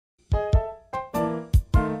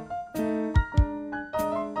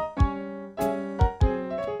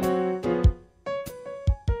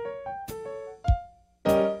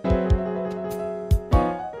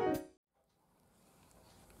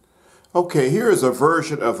Okay, here is a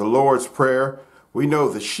version of the Lord's Prayer. We know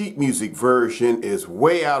the sheet music version is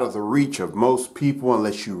way out of the reach of most people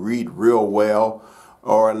unless you read real well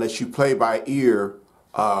or unless you play by ear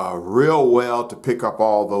real well to pick up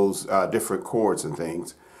all those different chords and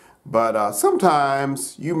things. But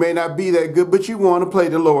sometimes you may not be that good, but you want to play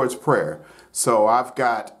the Lord's Prayer. So I've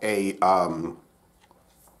got I'm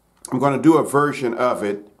going to do a version of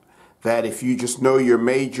it that if you just know your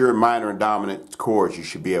major, minor, and dominant chords, you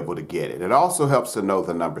should be able to get it. It also helps to know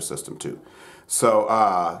the number system too.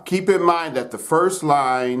 So keep in mind that the first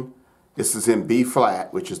line, this is in B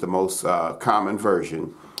flat, which is the most common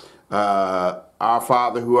version. Our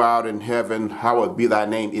Father who art in heaven, hallowed be thy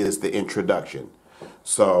name is the introduction.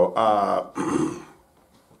 So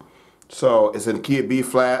so it's in the key of B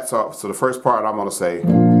flat. So the first part I'm going to say.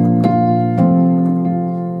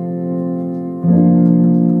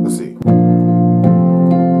 Let's see.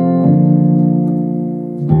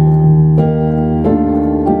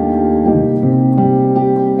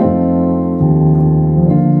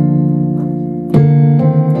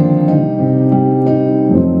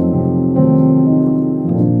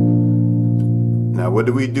 Now what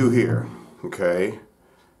do we do here? Okay.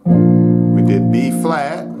 We did B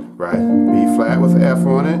flat, right? B flat with F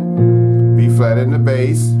on it. B flat in the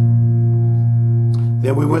bass.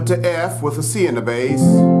 Then we went to F with a C in the bass.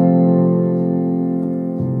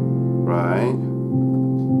 Right.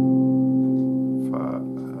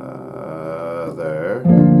 There.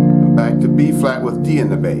 And back to B flat with D in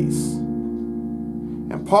the bass.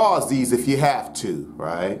 And pause these if you have to,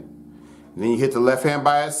 right? And then you hit the left hand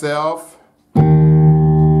by itself.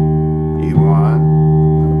 E1.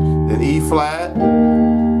 Then E flat.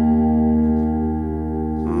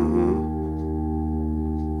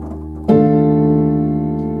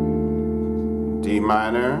 D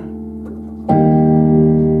minor.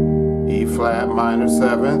 E flat minor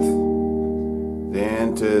 7th.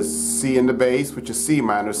 Then to C in the bass, which is C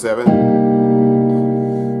minor 7th.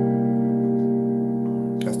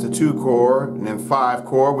 That's the 2 chord. And then 5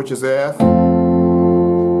 chord, which is F.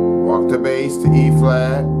 Walk the bass to E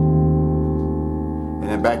flat. And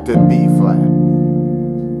then back to B flat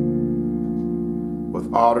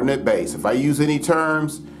with alternate bass. If I use any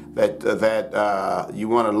terms that you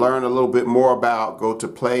want to learn a little bit more about, go to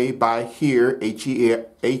playbyhear,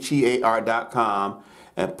 HEAR.com,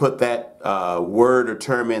 and put that word or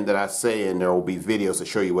term in that I say, and there will be videos to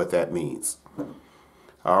show you what that means.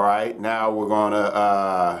 All right, now we're going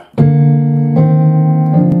to,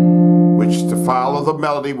 which to follow the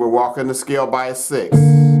melody, we're walking the scale by a 6.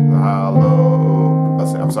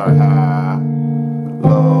 I'm sorry, high,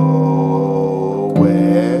 low,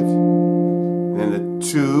 wet. Then the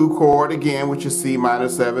 2 chord again, which is C minor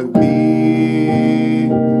 7, B.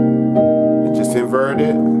 And just invert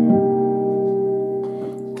it.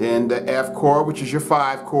 Then the F chord, which is your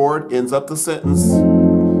 5 chord, ends up the sentence.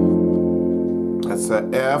 That's a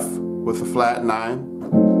F with a flat 9.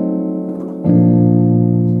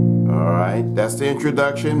 All right, that's the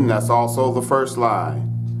introduction. That's also the first line.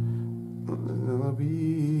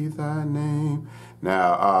 Thy name.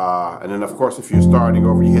 Now, and then of course, if you're starting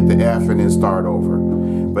over, you hit the F and then start over.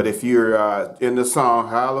 But if you're in the song,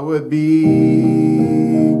 hallowed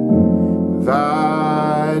be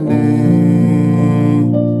thy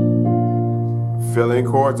name, fill-in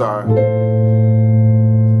chords are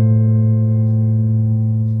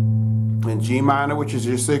in G minor, which is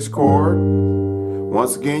your 6th chord.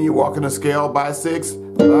 Once again, you're walking the scale by 6.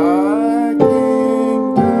 Thy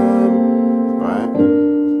kingdom, right?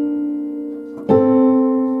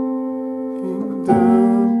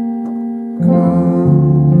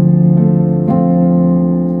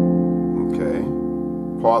 Okay,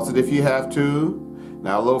 pause it if you have to.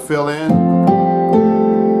 Now a little fill in.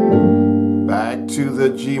 Back to the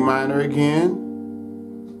G minor again.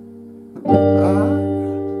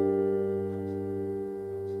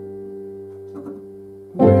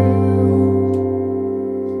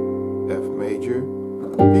 F major.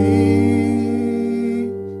 Be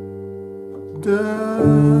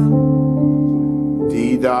done.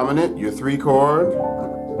 D dominant, your 3 chord.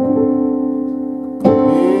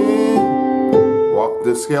 And walk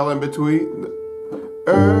the scale in between.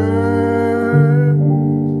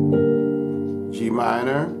 G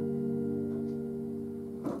minor.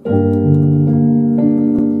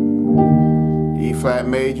 E flat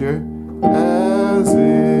major. As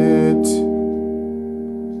it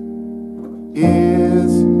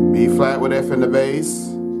is. B flat with F in the bass.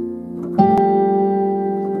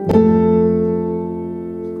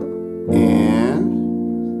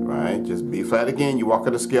 Just B flat again. You walk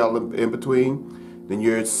on the scale in between. Then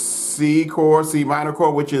your C chord, C minor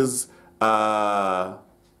chord, which is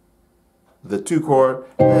the 2 chord.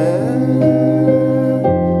 You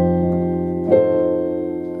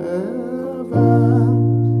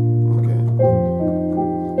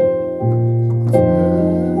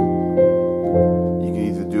can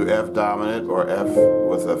either do F dominant or F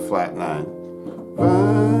with a flat 9.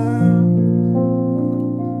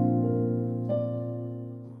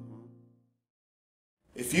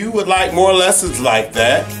 If you would like more lessons like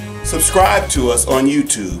that, subscribe to us on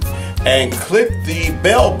YouTube and click the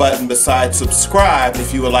bell button beside subscribe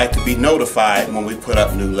if you would like to be notified when we put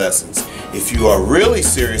up new lessons. If you are really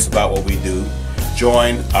serious about what we do,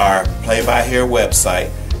 join our Play by Ear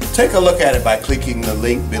website. Take a look at it by clicking the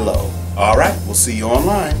link below. All right, we'll see you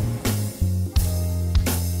online.